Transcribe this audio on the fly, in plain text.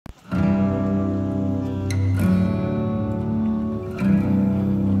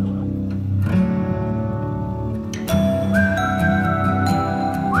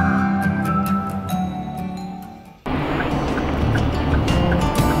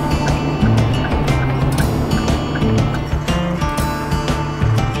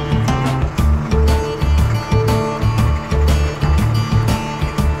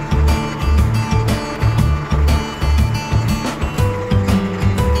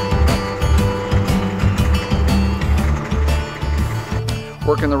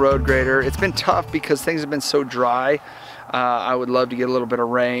working the road grader. It's been tough because things have been so dry. I would love to get a little bit of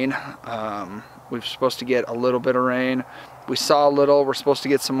rain. We're supposed to get a little bit of rain. We saw a little, we're supposed to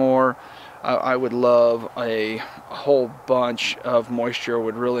get some more. I would love a whole bunch of moisture.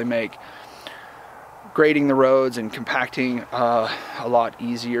 Would really make grading the roads and compacting a lot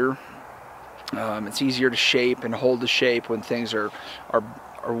easier. It's easier to shape and hold the shape when things are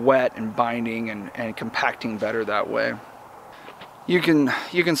wet and binding and compacting better that way. You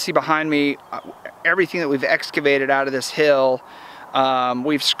can see behind me everything that we've excavated out of this hill.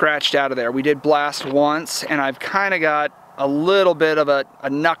 We've scratched out of there. We did blast once, and I've kind of got a little bit of a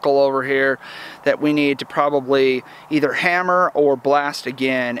knuckle over here that we need to probably either hammer or blast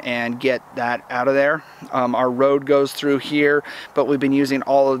again and get that out of there. Our road goes through here, but we've been using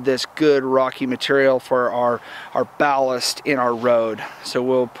all of this good rocky material for our ballast in our road. So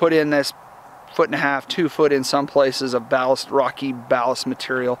we'll put in this 1.5 to 2 foot in some places of ballast, rocky ballast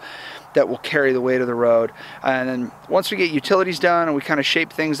material that will carry the weight of the road. And then once we get utilities done and we kind of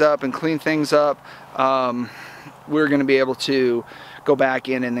shape things up and clean things up, we're going to be able to go back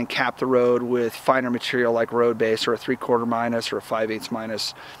in and then cap the road with finer material like road base or a 3/4 minus or a 5/8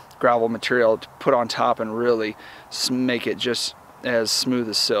 minus gravel material to put on top and really make it just as smooth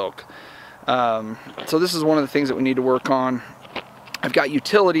as silk. So this is one of the things that we need to work on. I've got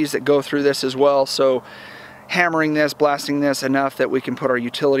utilities that go through this as well, so hammering this, blasting this enough that we can put our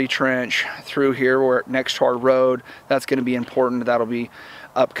utility trench through here where next to our road, that's going to be important. That'll be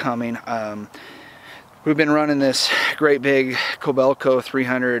upcoming. We've been running this great big Kobelco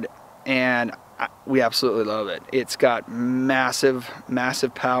 300 and we absolutely love it. It's got massive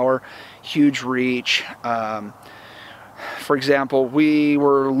power, huge reach. For example, we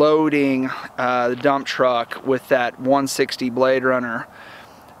were loading the dump truck with that 160 Blade Runner.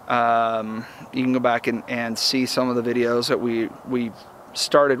 You can go back and see some of the videos that we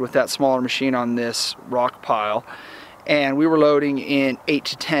started with that smaller machine on this rock pile, and we were loading in 8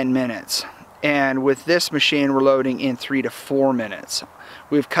 to 10 minutes. And with this machine, we're loading in 3 to 4 minutes.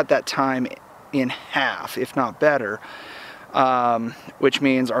 We've cut that time in half, if not better. Which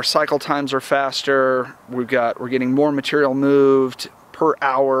means our cycle times are faster. We're getting more material moved per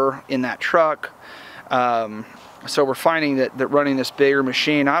hour in that truck. So we're finding that running this bigger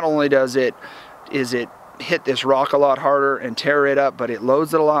machine, not only does it hit this rock a lot harder and tear it up, but it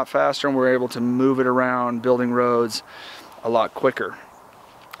loads it a lot faster, and we're able to move it around building roads a lot quicker.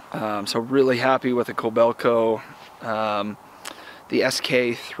 So really happy with the Kobelco, the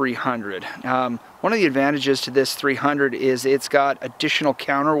SK 300. One of the advantages to this 300 is it's got additional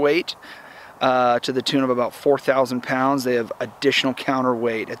counterweight to the tune of about 4,000 pounds. They have additional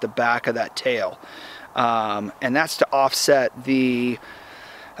counterweight at the back of that tail. And that's to offset the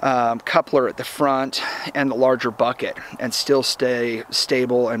coupler at the front and the larger bucket and still stay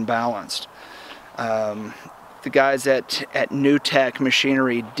stable and balanced. The guys at New Tech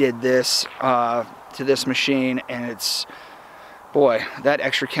Machinery did this to this machine, and it's, boy, that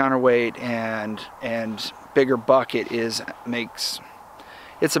extra counterweight and bigger bucket it's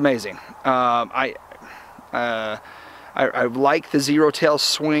amazing. I like the zero tail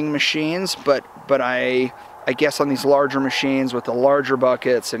swing machines, but I guess on these larger machines with the larger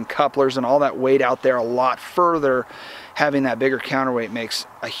buckets and couplers and all that weight out there a lot further, having that bigger counterweight makes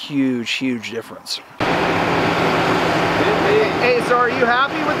a huge difference. Hey, so are you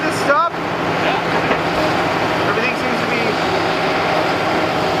happy with this stuff? Yeah. Everything seems to be,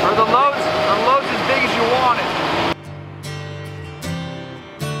 are the loads as big as you want it?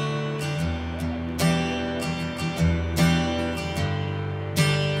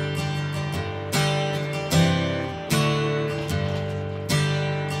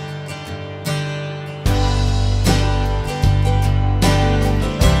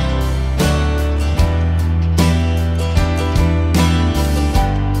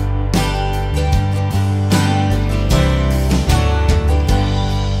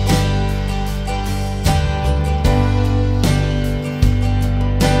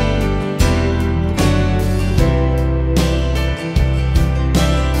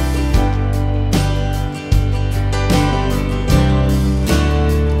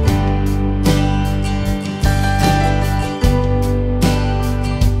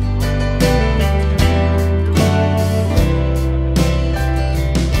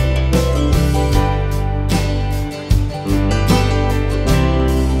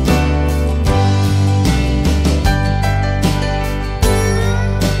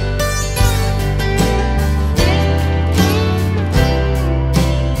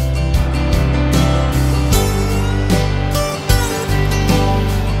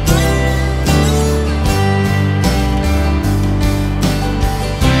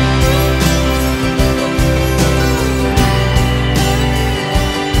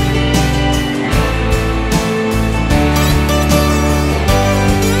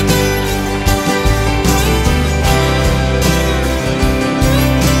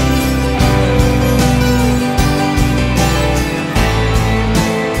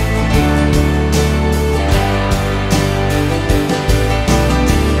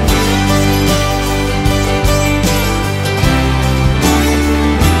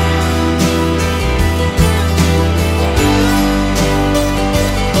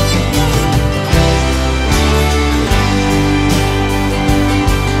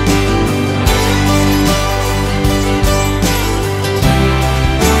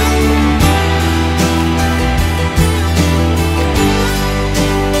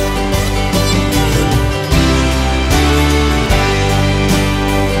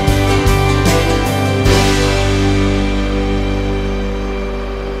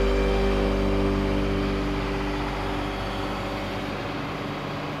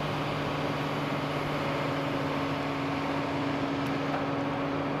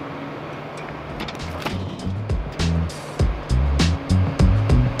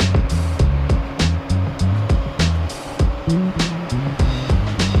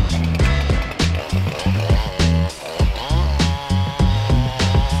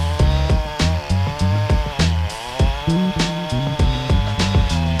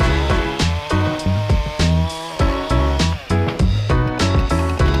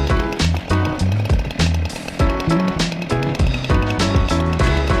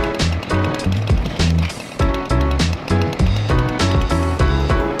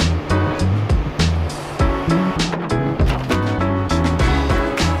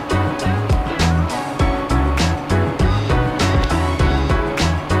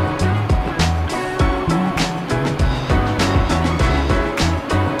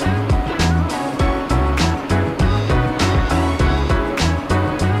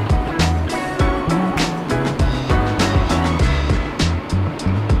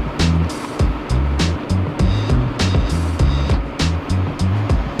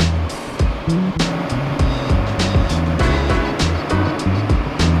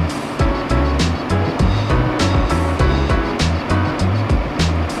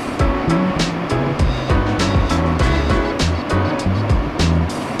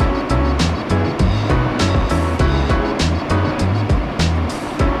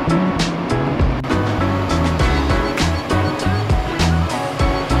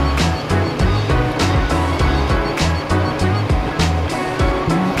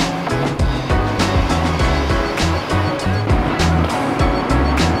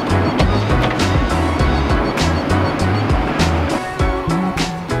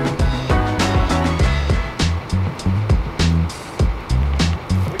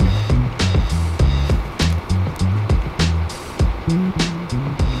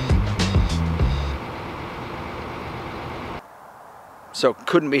 So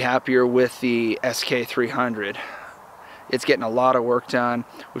couldn't be happier with the SK300. It's getting a lot of work done.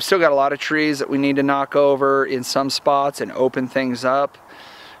 We've still got a lot of trees that we need to knock over in some spots and open things up.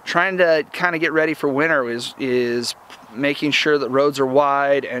 Trying to kind of get ready for winter is making sure that roads are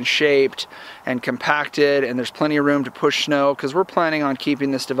wide and shaped and compacted, and there's plenty of room to push snow, because we're planning on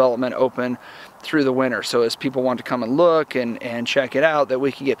keeping this development open through the winter. So as people want to come and look and check it out, that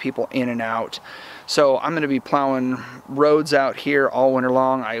we can get people in and out. So I'm going to be plowing roads out here all winter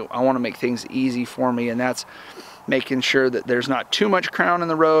long. I want to make things easy for me, and that's making sure that there's not too much crown in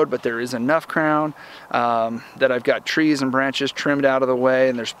the road, but there is enough crown, that I've got trees and branches trimmed out of the way,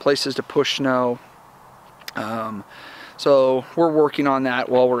 and there's places to push snow. So we're working on that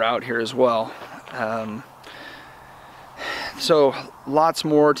while we're out here as well. So lots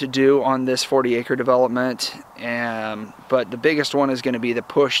more to do on this 40-acre development, but the biggest one is going to be the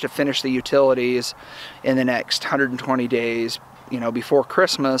push to finish the utilities in the next 120 days, you know, before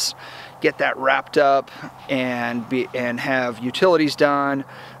Christmas. Get that wrapped up and have utilities done,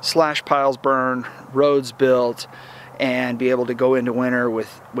 slash piles burned, roads built, and be able to go into winter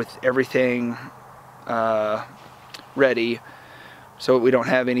with everything ready, so we don't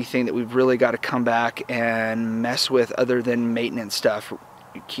have anything that we've really got to come back and mess with other than maintenance stuff.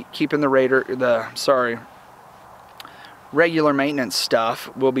 Keeping the regular maintenance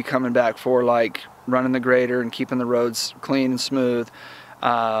stuff will be coming back for, like running the grader and keeping the roads clean and smooth.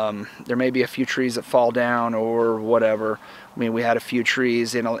 There may be a few trees that fall down or whatever. I mean, we had a few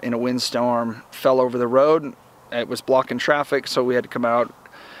trees in a windstorm fell over the road. It was blocking traffic, so we had to come out,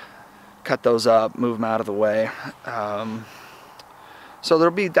 cut those up, move them out of the way. So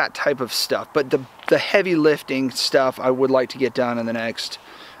there'll be that type of stuff, but the heavy lifting stuff I would like to get done in the next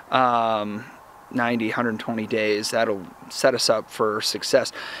 90, 120 days. That'll set us up for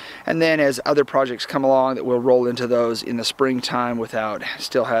success. And then as other projects come along, that we'll roll into those in the springtime without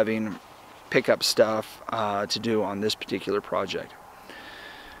still having pickup stuff to do on this particular project.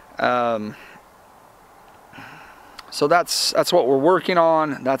 So that's what we're working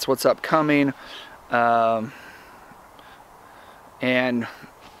on. That's what's upcoming. And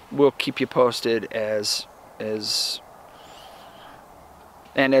we'll keep you posted as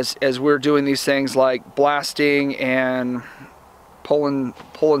we're doing these things like blasting and pulling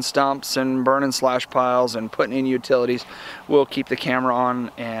stumps and burning slash piles and putting in utilities. We'll keep the camera on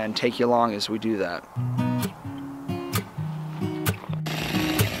and take you along as we do that.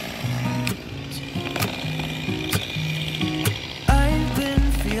 I've been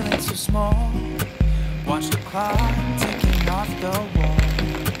feeling so small. Watch the clock ticking off the wall.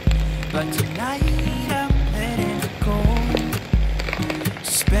 But tonight I'm letting it go.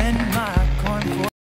 Spend my